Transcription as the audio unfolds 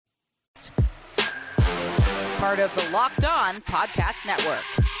part of the Locked On Podcast Network,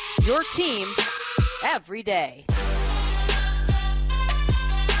 your team every day.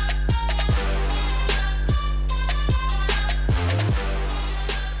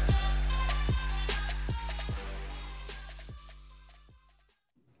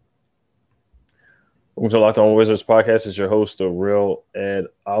 Welcome to Locked On Wizards podcast. It's your host, the real Ed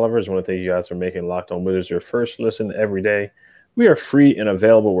Oliver. I just want to thank you guys for making Locked On Wizards your first listen every day. We are free and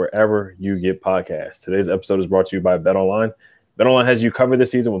available wherever you get podcasts. Today's episode is brought to you by BetOnline. BetOnline has you covered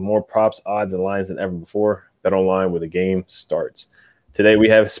this season with more props, odds, and lines than ever before. BetOnline, where the game starts. Today we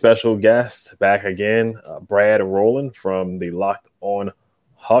have special guests back again, Brad Rowland from the Locked On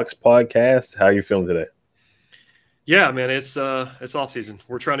Hawks podcast. How are you feeling today? Yeah, man, it's off season.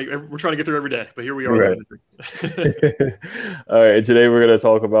 We're trying to get through every day, but here we are. Right. All right, today we're going to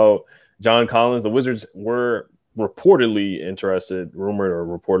talk about John Collins. The Wizards were reportedly interested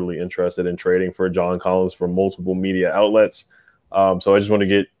in trading for John Collins from multiple media outlets. So I just want to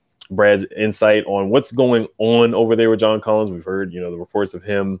get Brad's insight on what's going on over there with John Collins. We've heard, the reports of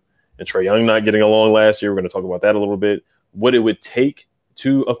him and Trae Young not getting along last year. We're going to talk about that a little bit. What it would take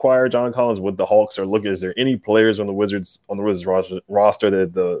to acquire John Collins, what the Hawks are looking. Is there any players on the Wizards roster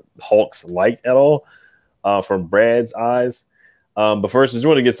that the Hawks like at all, from Brad's eyes? But first, I just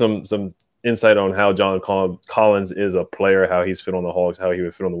want to get some insight on how John Collins is a player, how he's fit on the Hawks, how he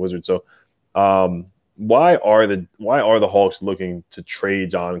would fit on the Wizards. So, why are the Hawks looking to trade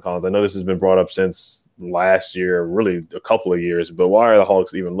John Collins? I know this has been brought up since last year, really a couple of years, but why are the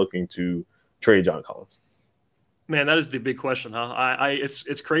Hawks even looking to trade John Collins? Man, that is the big question, huh?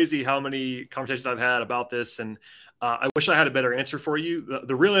 It's crazy how many conversations I've had about this, and I wish I had a better answer for you.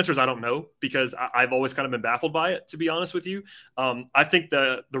 The real answer is I don't know, because I've always kind of been baffled by it, to be honest with you. I think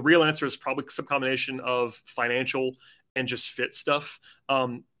the real answer is probably some combination of financial and just fit stuff.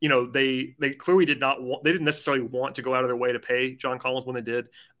 They clearly didn't necessarily want to go out of their way to pay John Collins when they did.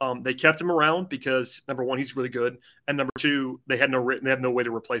 They kept him around because, number one, he's really good, and number two, they have no way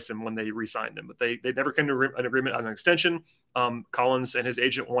to replace him when they re-signed him. But they never came to an agreement on an extension. Collins and his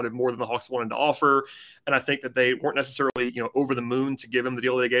agent wanted more than the Hawks wanted to offer, and I think that they weren't necessarily over the moon to give him the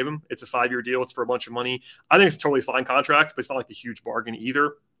deal they gave him. It's a 5-year deal. It's for a bunch of money. I think it's a totally fine contract, but it's not like a huge bargain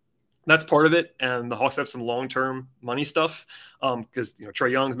either. That's part of it, and the Hawks have some long-term money stuff because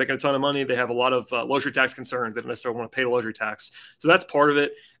Trae Young's making a ton of money. They have a lot of luxury tax concerns. They don't necessarily want to pay the luxury tax, so that's part of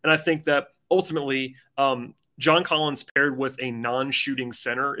it. And I think that ultimately, John Collins paired with a non-shooting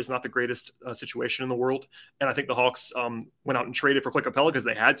center is not the greatest situation in the world. And I think the Hawks went out and traded for Clint Capella because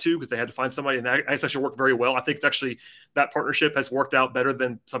they had to find somebody, and that actually worked very well. I think it's actually that partnership has worked out better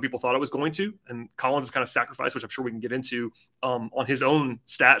than some people thought it was going to. And Collins has kind of sacrificed, which I'm sure we can get into on his own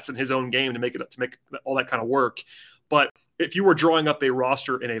stats and his own game to make all that kind of work. But if you were drawing up a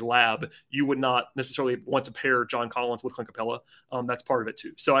roster in a lab, you would not necessarily want to pair John Collins with Clint Capella. That's part of it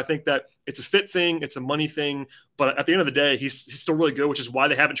too. So I think that it's a fit thing, it's a money thing, but at the end of the day, he's still really good, which is why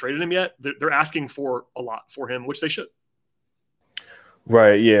they haven't traded him yet. They're asking for a lot for him, which they should.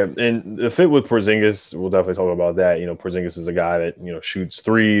 Right, yeah, and the fit with Porzingis, we'll definitely talk about that. Porzingis is a guy that shoots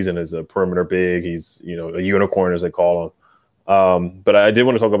threes and is a perimeter big. He's a unicorn, as they call him. But I did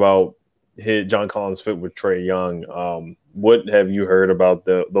want to talk about John Collins' fit with Trae Young. What have you heard about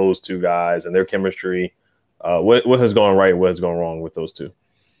those two guys and their chemistry? What has gone right? What has gone wrong with those two?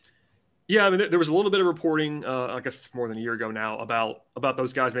 Yeah, I mean, there was a little bit of reporting, I guess it's more than a year ago now, about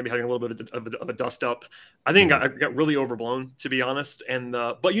those guys maybe having a little bit of a dust up. I think it got really overblown, to be honest. And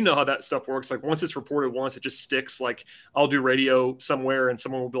but you know how that stuff works. Like once it's reported once, it just sticks. Like I'll do radio somewhere and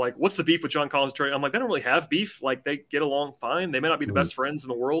someone will be like, "What's the beef with John Collins and Trae?" I'm like, they don't really have beef. Like they get along fine. They may not be the best friends in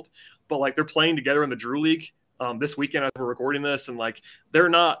the world, but like they're playing together in the Drew League this weekend as we're recording this, and like they're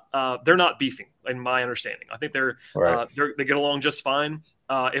not beefing, in my understanding. I think they get along just fine.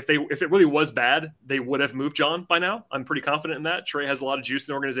 If it really was bad, they would have moved John by now. I'm pretty confident in that. Trae has a lot of juice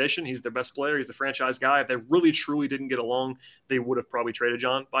in the organization. He's their best player. He's the franchise guy. If they really truly didn't get along, they would have probably traded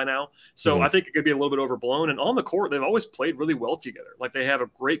John by now. So I think it could be a little bit overblown. And on the court, they've always played really well together. Like they have a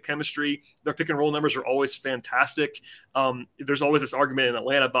great chemistry. Their pick and roll numbers are always fantastic. There's always this argument in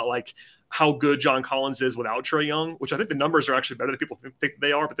Atlanta about like how good John Collins is without Trae Young, which I think the numbers are actually better than people think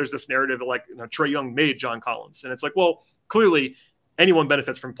they are. But there's this narrative that like Trae Young made John Collins, and it's like, well, clearly anyone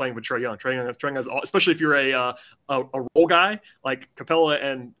benefits from playing with Trae Young. Trae Young has, especially if you're a role guy like Capella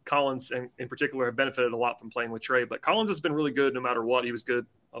and Collins, and in particular, have benefited a lot from playing with Trae. But Collins has been really good no matter what. He was good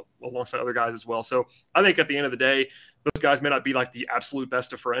alongside other guys as well. So I think at the end of the day, those guys may not be like the absolute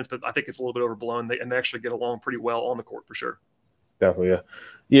best of friends, but I think it's a little bit overblown. And they actually get along pretty well on the court for sure. Definitely, yeah.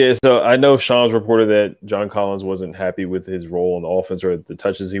 Yeah, so I know Shams reported that John Collins wasn't happy with his role on the offense or the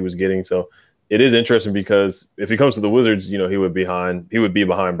touches he was getting. So it is interesting because if he comes to the Wizards, he would be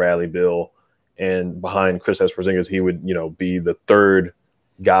behind Bradley Beal and behind Kristaps Porzingis. He would, be the third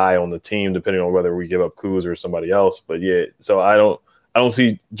guy on the team, depending on whether we give up Kuz or somebody else. But yeah, so I don't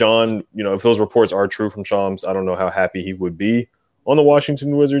see John, if those reports are true from Shams, I don't know how happy he would be on the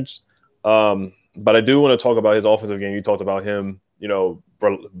Washington Wizards. But I do want to talk about his offensive game. You talked about him,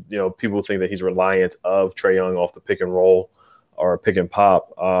 people think that he's reliant of Trae Young off the pick and roll or pick and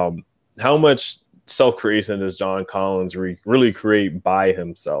pop. How much self-creation does John Collins really create by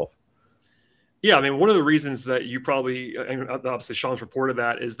himself? Yeah, I mean, one of the reasons that you probably, and obviously Sean's reported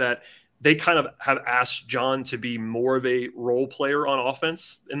that, is that they kind of have asked John to be more of a role player on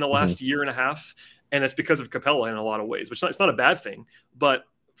offense in the last year and a half. And that's because of Capella in a lot of ways, which it's not a bad thing. But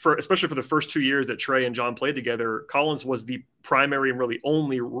especially for the first 2 years that Trae and John played together, Collins was the primary and really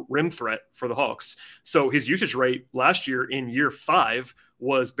only rim threat for the Hawks. So his usage rate last year in year 5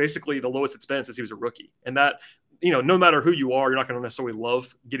 was basically the lowest it's been since he was a rookie. And that, no matter who you are, you're not going to necessarily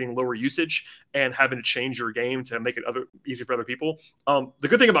love getting lower usage and having to change your game to make it easy for other people. The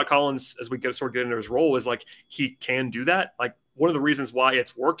good thing about Collins, as we get into his role, is like he can do that. Like one of the reasons why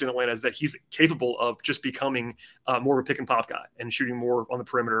it's worked in Atlanta is that he's capable of just becoming more of a pick and pop guy and shooting more on the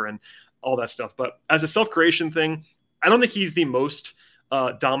perimeter and all that stuff. But as a self-creation thing, I don't think he's the most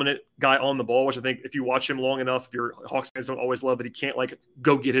dominant guy on the ball, which I think if you watch him long enough, if your Hawks fans don't always love that he can't like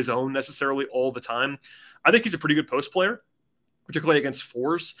go get his own necessarily all the time. I think he's a pretty good post player, particularly against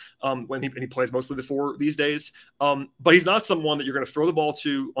fours when he plays mostly the 4 these days. But he's not someone that you're going to throw the ball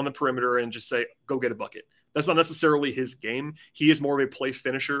to on the perimeter and just say, go get a bucket. That's not necessarily his game. He is more of a play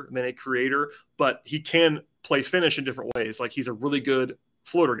finisher than a creator, but he can play finish in different ways. Like he's a really good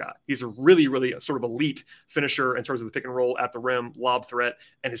floater guy. He's a really, really sort of elite finisher in terms of the pick and roll at the rim, lob threat,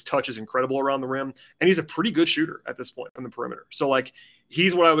 and his touch is incredible around the rim. And he's a pretty good shooter at this point from the perimeter. So like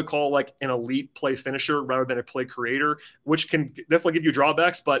he's what I would call like an elite play finisher rather than a play creator, which can definitely give you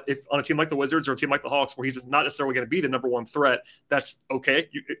drawbacks. But if on a team like the Wizards or a team like the Hawks, where he's not necessarily going to be the number 1 threat, that's okay.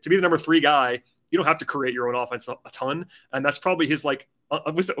 To be the number 3 guy, you don't have to create your own offense a ton. And that's probably his like,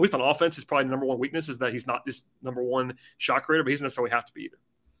 at least on offense, his probably number 1 weakness is that he's not this number 1 shot creator, but he doesn't necessarily have to be either.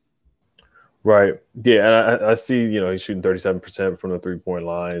 Right. Yeah. And I see, he's shooting 37% from the 3-point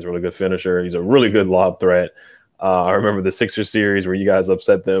line. He's a really good finisher. He's a really good lob threat. I remember the Sixers series where you guys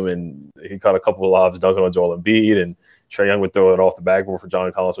upset them and he caught a couple of lobs dunking on Joel Embiid, and Trae Young would throw it off the backboard for John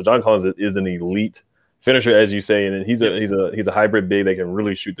Collins. So John Collins is an elite finisher, as you say, and he's a hybrid big that can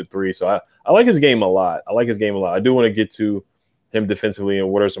really shoot the 3. So I like his game a lot. I do want to get to him defensively and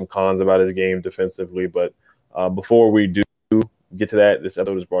what are some cons about his game defensively. But before we do get to that, this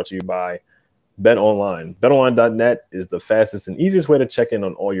episode is brought to you by BetOnline. BetOnline.net is the fastest and easiest way to check in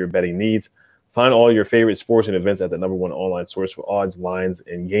on all your betting needs. Find all your favorite sports and events at the number 1 online source for odds, lines,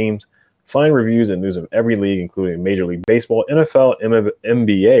 and games. Find reviews and news of every league, including Major League Baseball, NFL,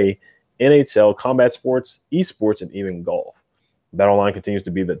 NBA, NHL, combat sports, esports, and even golf. BetOnline continues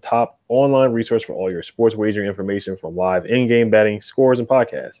to be the top online resource for all your sports wagering information, from live in-game betting, scores, and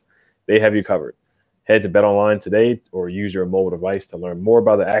podcasts. They have you covered. Head to BetOnline today or use your mobile device to learn more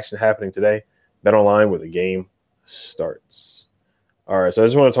about the action happening today. BetOnline, where the game starts. All right, so I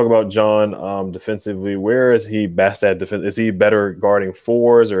just want to talk about John defensively. Where is he best at defense? Is he better guarding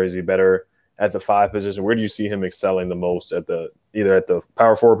 4s, or is he better at the 5 position? Where do you see him excelling the most either at the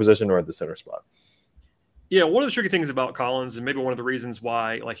power forward position or at the center spot? Yeah, one of the tricky things about Collins, and maybe one of the reasons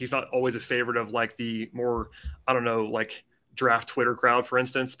why like he's not always a favorite of like the more, I don't know, like draft Twitter crowd, for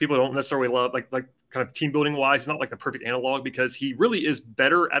instance. People don't necessarily love like kind of team building wise, he's not like the perfect analog, because he really is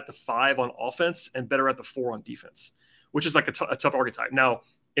better at the 5 on offense and better at the 4 on defense, which is like a tough archetype. Now,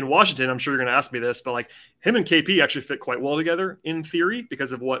 in Washington, I'm sure you're going to ask me this, but like him and KP actually fit quite well together in theory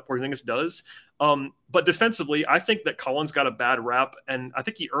because of what Porzingis does. But defensively, I think that Collins got a bad rap, and I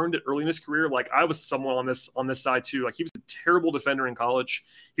think he earned it early in his career. Like I was someone on this side too. Like he was a terrible defender in college.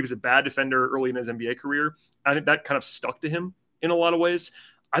 He was a bad defender early in his NBA career. I think that kind of stuck to him in a lot of ways.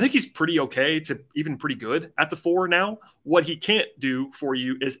 I think he's pretty okay to even pretty good at the 4 now. What he can't do for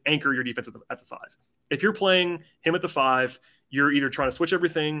you is anchor your defense at the 5. If you're playing him at the 5, you're either trying to switch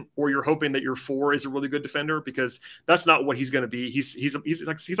everything or you're hoping that your 4 is a really good defender, because that's not what he's going to be. He's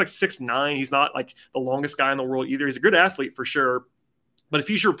like 6'9". He's not like the longest guy in the world either. He's a good athlete for sure. But if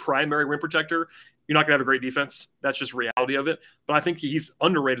he's your primary rim protector, you're not going to have a great defense. That's just reality of it. But I think he's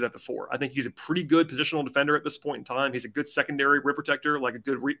underrated at the 4. I think he's a pretty good positional defender at this point in time. He's a good secondary rim protector, like a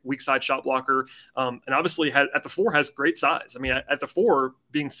good weak side shot blocker. And obviously at the 4 has great size. I mean, at the 4,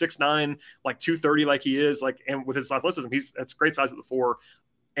 being 6'9", like 230 like he is, like, and with his athleticism, that's great size at the 4.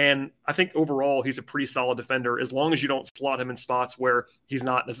 And I think overall, he's a pretty solid defender as long as you don't slot him in spots where he's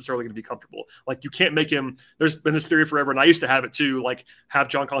not necessarily going to be comfortable. Like, you can't make him, there's been this theory forever, and I used to have it too, like have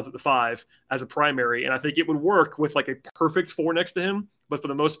John Collins at the 5 as a primary. And I think it would work with like a perfect 4 next to him. But for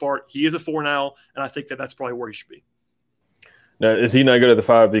the most part, he is a 4 now. And I think that that's probably where he should be. Now, is he not good at the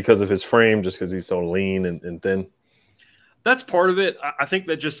 5 because of his frame, just because he's so lean and thin? That's part of it. I think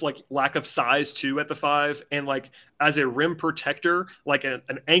that just like lack of size too at the 5, and like as a rim protector, like an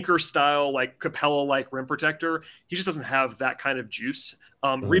anchor style, like Capella like rim protector, he just doesn't have that kind of juice.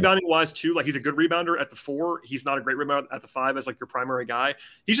 Rebounding wise too, like he's a good rebounder at the 4. He's not a great rebounder at the 5 as like your primary guy.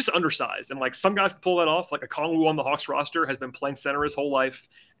 He's just undersized, and like some guys can pull that off. Like a Kongwu on the Hawks roster has been playing center his whole life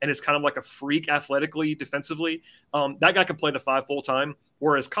and is kind of like a freak athletically, defensively. That guy can play the 5 full time,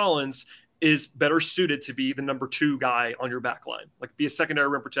 whereas Collins is better suited to be the number 2 guy on your back line. Like, be a secondary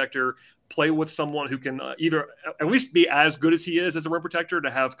rim protector, play with someone who can either at least be as good as he is as a rim protector, to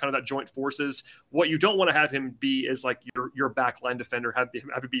have kind of that joint forces. What you don't want to have him be is like your back line defender, have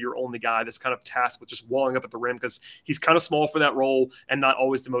to be your only guy that's kind of tasked with just walling up at the rim, because he's kind of small for that role and not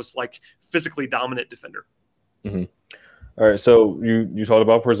always the most like physically dominant defender. Mm-hmm. All right, so you talked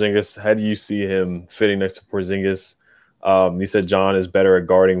about Porzingis. How do you see him fitting next to Porzingis? You said John is better at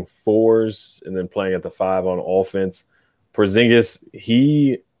guarding 4s and then playing at the 5 on offense. Porzingis,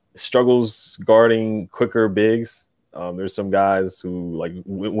 he struggles guarding quicker bigs. There's some guys who, like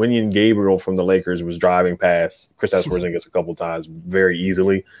Wenyen Gabriel from the Lakers, was driving past Kristaps Porzingis a couple times very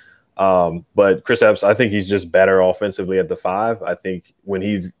easily. But Kristaps, I think he's just better offensively at the 5. I think when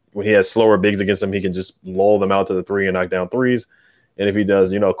he has slower bigs against him, he can just lull them out to the 3 and knock down threes. And if he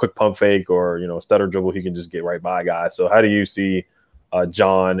does, a quick pump fake or, stutter dribble, he can just get right by guys. So how do you see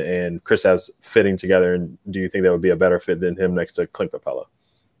John and Kristaps fitting together? And do you think that would be a better fit than him next to Clint Capella?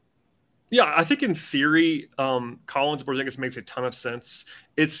 Yeah, I think in theory, Collins and Porzingis makes a ton of sense.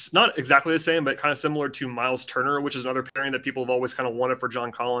 It's not exactly the same, but kind of similar to Miles Turner, which is another pairing that people have always kind of wanted for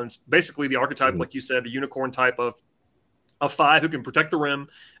John Collins. Basically the archetype, like you said, the unicorn type of a 5 who can protect the rim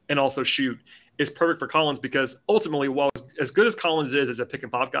and also shoot, is perfect for Collins, because ultimately, while as good as Collins is as a pick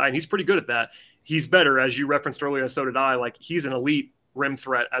and pop guy, and he's pretty good at that, he's better, as you referenced earlier, and so did I, like he's an elite rim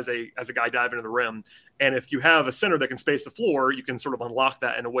threat as a guy diving into the rim. And if you have a center that can space the floor, you can sort of unlock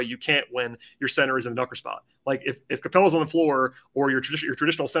that in a way you can't when your center is in the dunker spot. Like if Capella's on the floor or your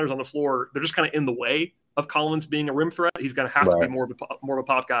traditional center's on the floor, they're just kind of in the way of Collins being a rim threat. He's going to have to be more of a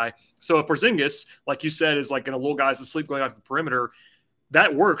pop guy. So if Porzingis, like you said, is like going to lull guys to sleep going out to the perimeter,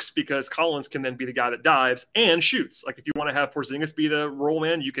 that works because Collins can then be the guy that dives and shoots. Like if you want to have Porzingis be the roll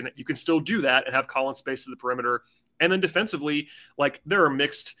man, you can still do that and have Collins space to the perimeter. And then defensively, like there are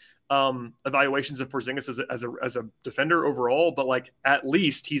mixed evaluations of Porzingis as a defender overall, but like at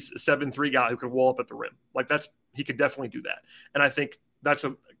least he's a 7'3" guy who can wall up at the rim. Like he could definitely do that. And I think that's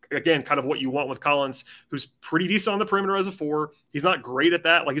again kind of what you want with Collins, who's pretty decent on the perimeter as a 4. He's not great at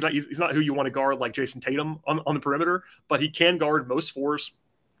that. Like he's not who you want to guard like Jason Tatum on the perimeter, but he can guard most 4s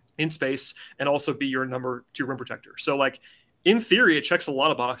in space and also be your number 2 rim protector. So like in theory, it checks a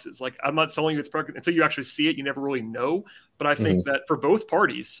lot of boxes. Like I'm not telling you it's perfect until you actually see it. You never really know. But I think that for both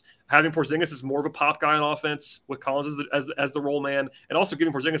parties, having Porzingis as more of a pop guy on offense with Collins as the roll man, and also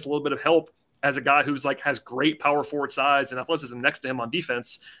giving Porzingis a little bit of help as a guy who's like has great power forward size and athleticism next to him on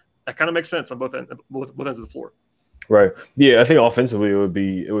defense, that kind of makes sense on both ends of the floor. Right. Yeah, I think offensively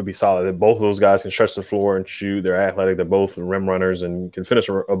it would be solid. That both of those guys can stretch the floor and shoot. They're athletic. They're both rim runners and can finish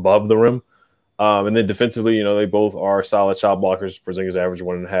above the rim. And then defensively, they both are solid shot blockers. Porzingis averaged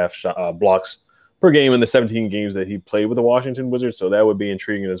 1.5 blocks per game in the 17 games that he played with the Washington Wizards. So that would be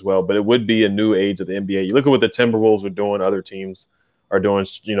intriguing as well. But it would be a new age of the NBA. You look at what the Timberwolves are doing. Other teams are doing,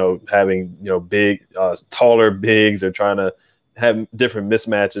 having, big, taller bigs. They're trying to have different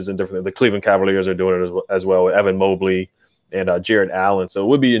mismatches and different. The Cleveland Cavaliers are doing it as well with Evan Mobley and Jared Allen. So it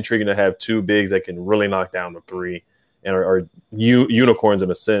would be intriguing to have 2 bigs that can really knock down the 3 and are unicorns in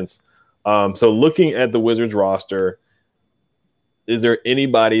a sense. So looking at the Wizards roster, is there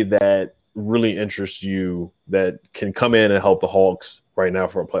anybody that really interests you that can come in and help the Hawks right now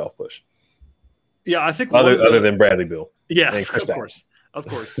for a playoff push? Yeah, I think other than Bradley Beal. Yeah, of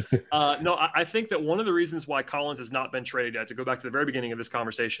course. No, I think that one of the reasons why Collins has not been traded yet, to go back to the very beginning of this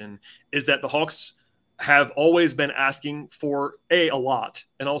conversation, is that the Hawks have always been asking for a lot,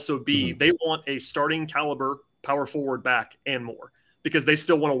 and also B, they want a starting caliber power forward back and more, because they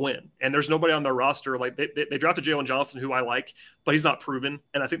still want to win. And there's nobody on their roster. Like they drafted Jalen Johnson, who I like, but he's not proven.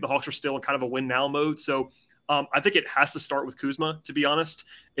 And I think the Hawks are still in kind of a win now mode. So I think it has to start with Kuzma, to be honest.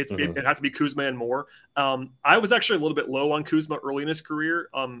 It has to be Kuzma and more. I was actually a little bit low on Kuzma early in his career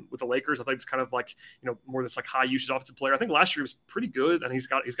with the Lakers. I think it's kind of like, more this like high usage offensive player. I think last year he was pretty good, and he's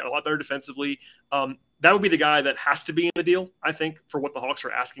got a lot better defensively. That would be the guy that has to be in the deal, I think, for what the Hawks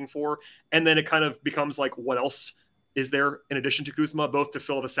are asking for. And then it kind of becomes like, what else is there in addition to Kuzma, both to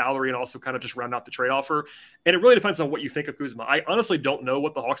fill the salary and also kind of just round out the trade offer? And it really depends on what you think of Kuzma. I honestly don't know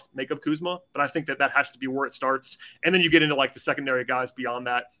what the Hawks make of Kuzma, but I think that has to be where it starts. And then you get into like the secondary guys beyond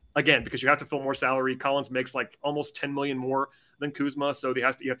that, again, because you have to fill more salary. Collins makes like almost 10 million more than Kuzma, so you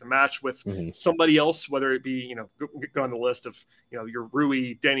have to match with somebody else, whether it be go on the list of your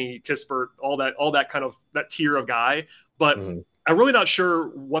Rui, Denny, Kispert, all that kind of that tier of guy. But I'm really not sure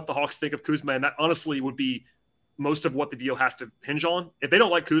what the Hawks think of Kuzma, and that honestly would be most of what the deal has to hinge on. If they don't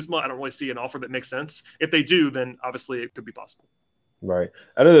like Kuzma, I don't really see an offer that makes sense. If they do, then obviously it could be possible. Right.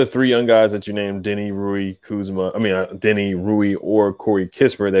 Out of the three young guys that you named, Denny, Rui, or Corey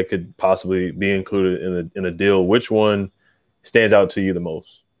Kispert, that could possibly be included in a deal, which one stands out to you the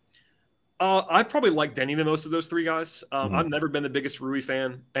most? I probably like Denny the most of those three guys. I've never been the biggest Rui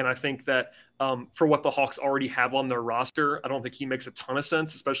fan, and I think that for what the Hawks already have on their roster, I don't think he makes a ton of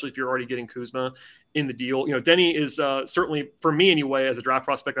sense, especially if you're already getting Kuzma in the deal. Denny is certainly, for me anyway, as a draft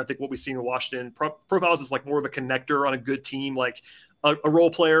prospect, I think what we've seen in Washington profiles is like more of a connector on a good team, like a role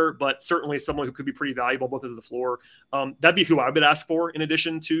player, but certainly someone who could be pretty valuable both as the floor. That'd be who I would ask for in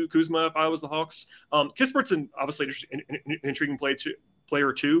addition to Kuzma if I was the Hawks. Kispert's obviously an intriguing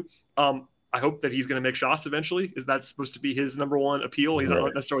player too. I hope that he's going to make shots eventually. Is that supposed to be his number one appeal? He's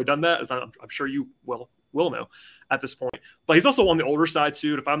not necessarily done that. I'm sure you will know at this point. But he's also on the older side too.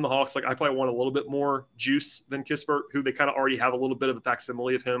 And if I'm the Hawks, I probably want a little bit more juice than Kispert, who they kind of already have a little bit of a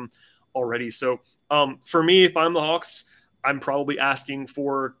facsimile of him already. So for me, if I'm the Hawks, I'm probably asking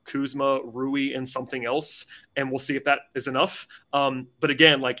for Kuzma, Rui, and something else, and we'll see if that is enough. But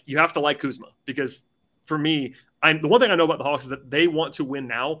again, you have to like Kuzma, because for me, the one thing I know about the Hawks is that they want to win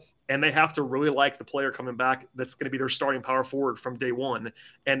now, and they have to really like the player coming back that's going to be their starting power forward from day one.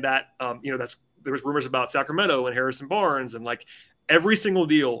 And that, there was rumors about Sacramento and Harrison Barnes, and every single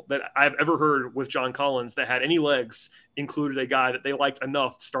deal that I've ever heard with John Collins that had any legs included a guy that they liked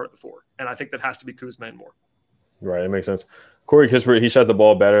enough to start at the four. And I think that has to be Kuzma and more. Right, it makes sense. Corey Kispert, he shot the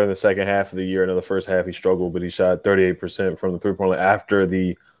ball better in the second half of the year. In the first half, he struggled, but he shot 38% from the three-point line after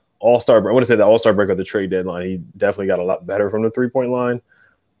the All-Star break. I want to say the All-Star break of the trade deadline. He definitely got a lot better from the three-point line.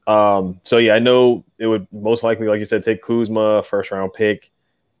 So, yeah, I know it would most likely, like you said, take Kuzma, first-round pick,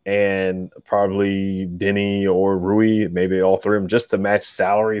 and probably Denny or Rui, maybe all three of them, just to match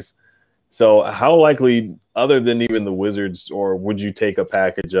salaries. So how likely, other than even the Wizards, or would you take a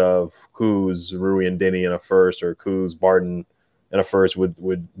package of Kuz, Rui, and Denny in a first, or Kuz, Barton in a first?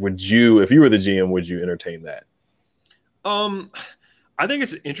 Would you, if you were the GM, would you entertain that? I think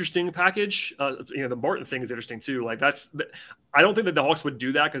it's an interesting package. The Barton thing is interesting too. I don't think that the Hawks would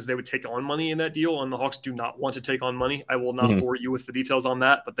do that because they would take on money in that deal, and the Hawks do not want to take on money. I will not bore you with the details on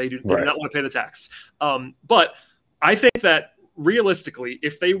that, but they do not want to pay the tax. But I think that realistically,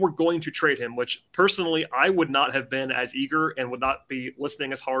 if they were going to trade him, which personally I would not have been as eager and would not be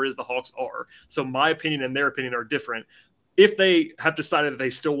listening as hard as the Hawks are. So my opinion and their opinion are different. If they have decided that they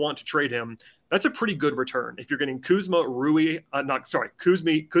still want to trade him, that's a pretty good return. If you're getting Kuzma,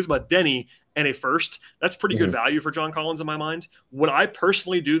 Kuzma, Denny, and a first, that's pretty good value for John Collins in my mind. Would I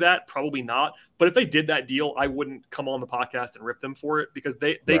personally do that? Probably not. But if they did that deal, I wouldn't come on the podcast and rip them for it, because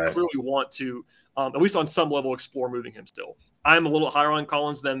they clearly want to, at least on some level, explore moving him still. I'm a little higher on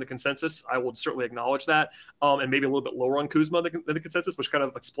Collins than the consensus. I will certainly acknowledge that. And maybe a little bit lower on Kuzma than the consensus, which kind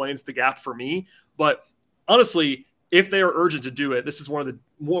of explains the gap for me. But honestly, if they are urgent to do it, this is one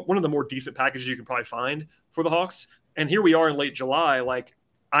of the more decent packages you can probably find for the Hawks. And here we are in late July.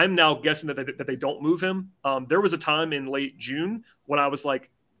 I'm now guessing that they don't move him. There was a time in late June when I was 80%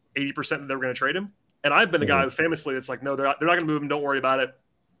 that they were going to trade him. And I've been the guy who famously that's no, they're not going to move him. Don't worry about it.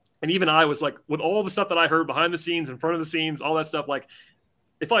 And even I was with all the stuff that I heard behind the scenes, in front of the scenes, all that stuff,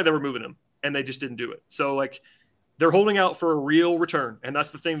 it felt like they were moving him, and they just didn't do it. So they're holding out for a real return. And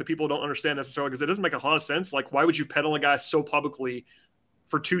that's the thing that people don't understand necessarily, because it doesn't make a lot of sense. Why would you peddle a guy so publicly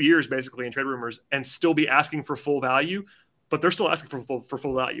for 2 years, basically, in trade rumors, and still be asking for full value? But they're still asking for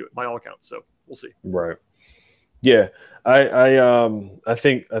full value by all accounts. So we'll see. Right. Yeah. I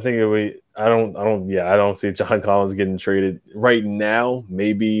think I don't see John Collins getting traded right now,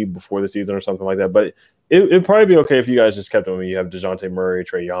 maybe before the season or something like that. But it'd probably be okay if you guys just kept him. You have DeJounte Murray,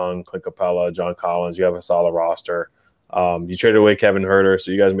 Trae Young, Clint Capella, John Collins. You have a solid roster. You traded away Kevin Huerter,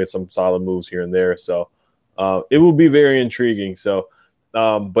 so you guys made some solid moves here and there. So it will be very intriguing. So,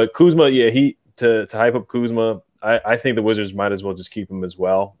 but Kuzma, to hype up Kuzma, I think the Wizards might as well just keep him as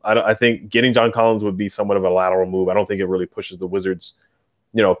well. I think getting John Collins would be somewhat of a lateral move. I don't think it really pushes the Wizards,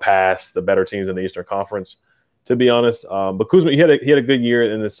 past the better teams in the Eastern Conference, to be honest. But Kuzma, he had a good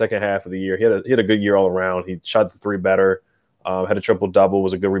year in the second half of the year. He had a good year all around. He shot the three better, had a triple double,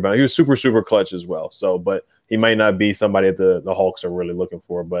 was a good rebound. He was super, super clutch as well. So, but he might not be somebody that the Hawks are really looking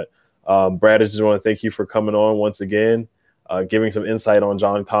for. But Brad, I just want to thank you for coming on once again, giving some insight on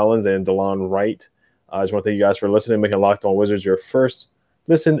John Collins and DeLon Wright. I just want to thank you guys for listening, making Locked On Wizards your first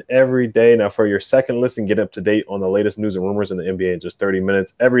listen every day. Now, for your second listen, get up to date on the latest news and rumors in the NBA in just 30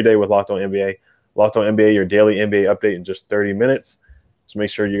 minutes every day with Locked On NBA. Locked On NBA, your daily NBA update in just 30 minutes. So make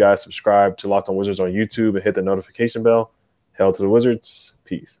sure you guys subscribe to Locked On Wizards on YouTube and hit the notification bell. Hail to the Wizards.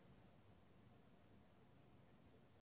 Peace.